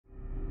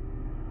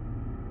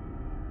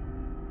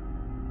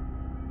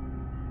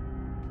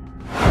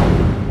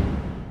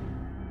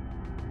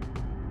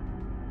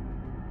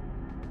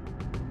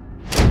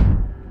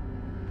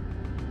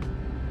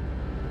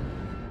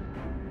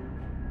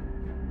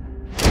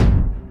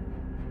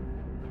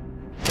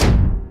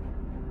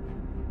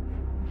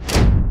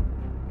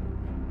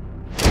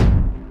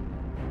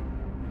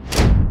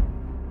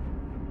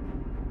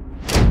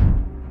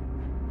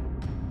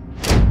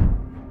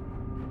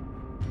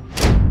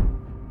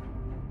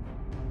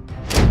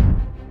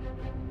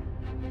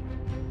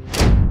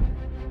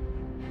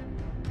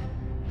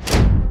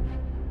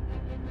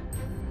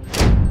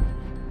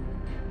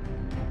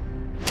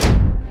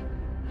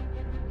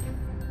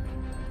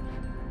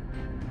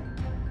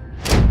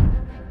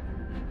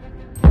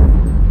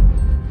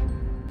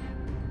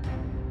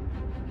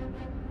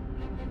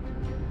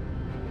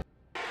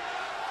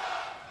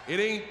It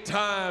ain't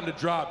time to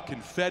drop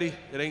confetti.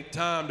 It ain't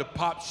time to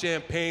pop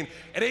champagne.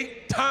 It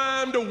ain't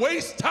time to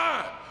waste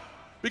time.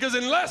 Because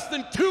in less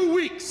than 2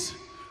 weeks,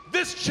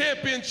 this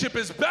championship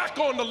is back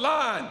on the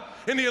line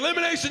in the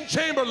Elimination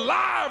Chamber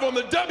live on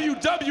the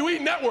WWE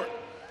Network.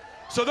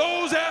 So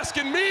those of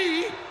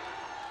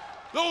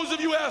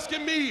you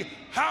asking me,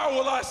 how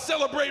will I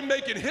celebrate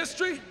making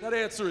history? That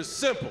answer is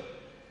simple.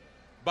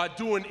 By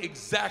doing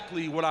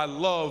exactly what I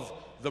love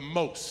the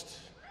most.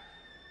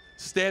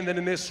 Standing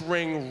in this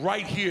ring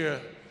right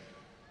here,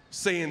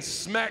 saying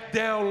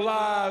SmackDown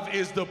Live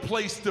is the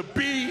place to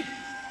be.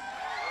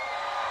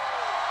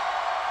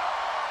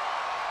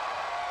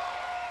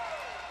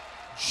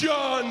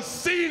 John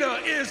Cena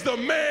is the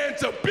man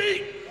to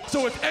beat.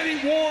 So if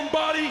any warm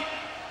body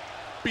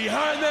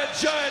behind that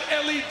giant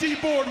LED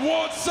board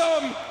wants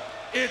some,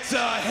 it's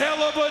a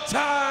hell of a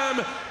time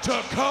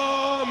to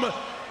come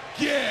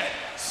get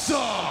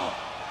some.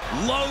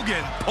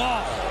 Logan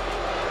Paul.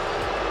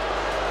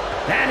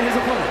 And his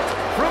opponent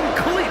from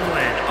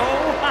Cleveland,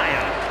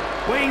 Ohio,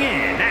 weighing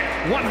in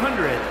at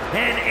 185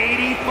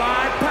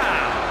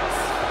 pounds,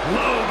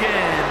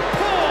 Logan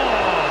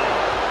Paul.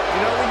 You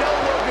know, we know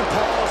Logan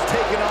Paul's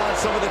taken on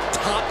some of the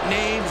top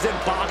names in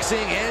boxing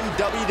and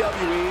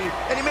WWE,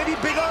 and he may be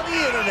big on the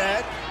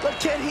internet, but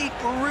can he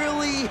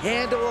really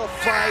handle a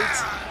fight?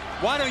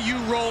 Why don't you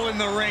roll in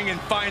the ring and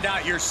find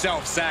out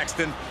yourself,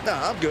 Saxton? No,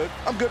 I'm good.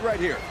 I'm good right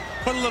here.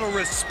 Put a little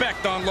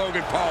respect on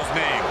Logan Paul's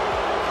name.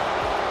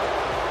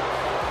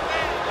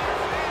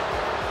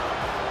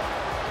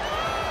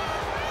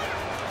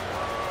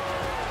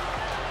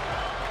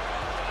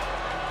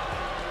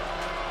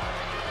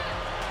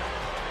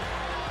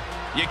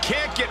 You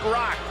can't get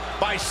rocked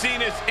by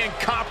Cena's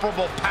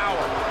incomparable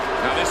power.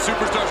 Now this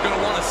superstar's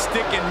gonna want to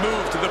stick and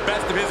move to the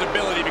best of his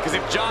ability, because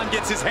if John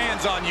gets his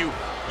hands on you,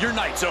 your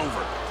night's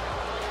over.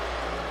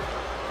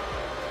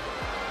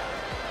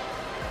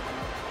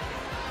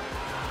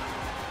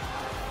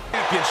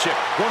 Championship,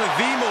 one of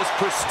the most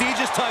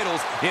prestigious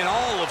titles in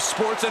all of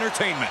sports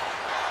entertainment.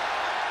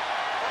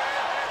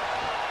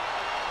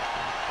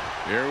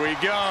 Here we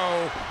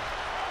go.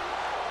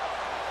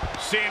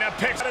 Cena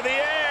picks out of the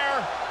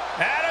air.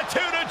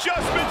 Attitude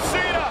adjustment,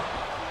 Cena.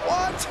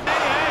 What?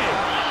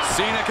 Hey.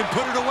 Cena can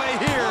put it away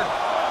here.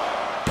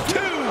 2.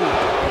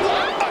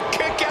 A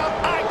kick out.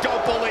 I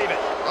don't believe it.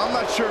 I'm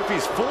not sure if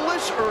he's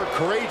foolish or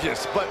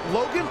courageous, but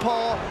Logan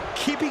Paul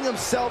keeping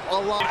himself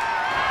alive.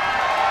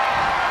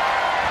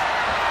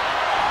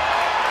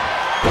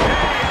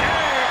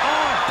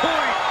 On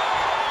point.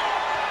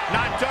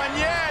 Not done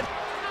yet.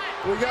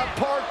 We got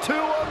part 2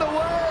 on the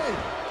way.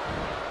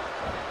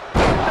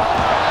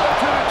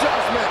 Attitude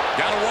adjustment.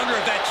 Gotta wonder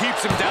if that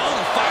keeps him down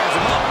and fires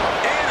him up.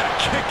 And a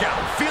kick out.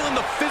 Feeling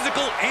the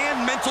physical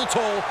and mental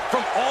toll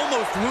from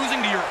almost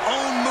losing to your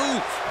own move.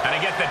 And I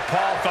get that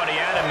Paul thought he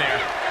had him there.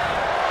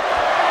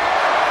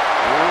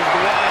 Here's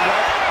the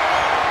windup.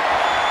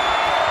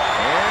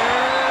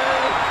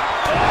 And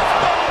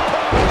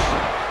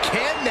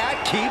can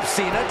that keep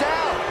Cena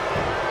down?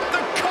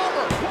 The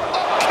cover.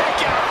 Oh,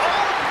 kick out.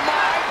 Oh,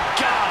 my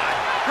God.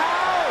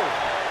 How?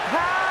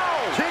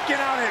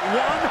 Kicking out at 1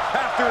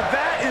 after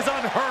that is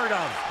unheard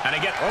of. And I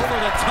get over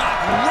the top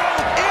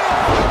rope.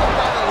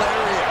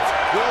 Hilarious.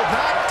 Will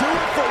that do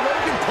it for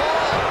Logan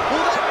Paul?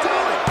 Will that do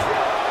it?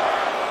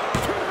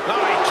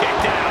 Oh, he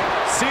kicked out.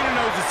 Cena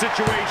knows the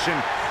situation.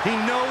 He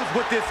knows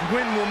what this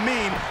win will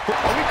mean.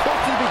 Are we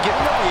close to the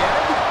beginning of the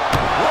end?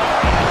 Oh,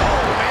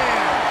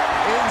 man.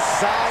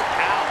 Inside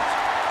out.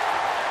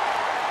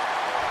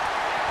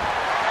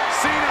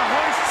 Cena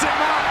hoists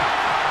him up.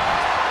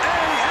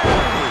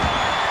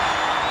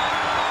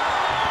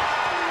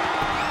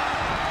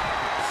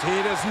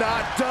 Cena's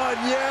not done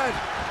yet.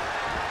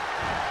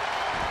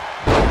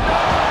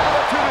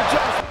 Attitude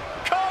adjustment.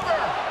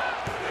 Cover.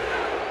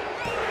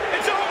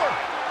 It's over.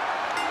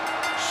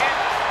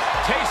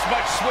 It tastes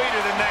much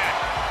sweeter than that.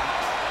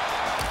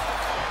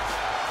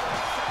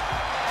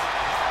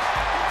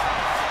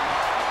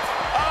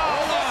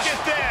 Oh, look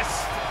at this.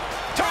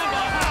 Turn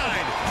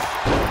behind.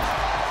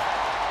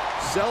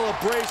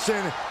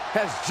 Celebration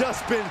has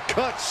just been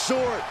cut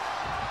short.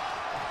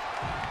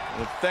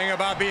 The thing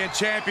about being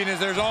champion is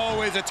there's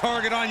always a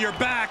target on your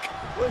back.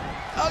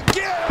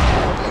 Again!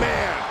 Oh,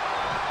 man.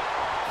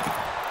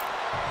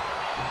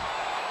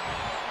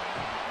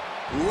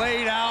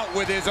 Laid out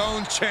with his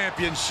own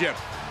championship.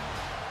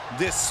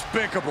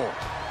 Despicable.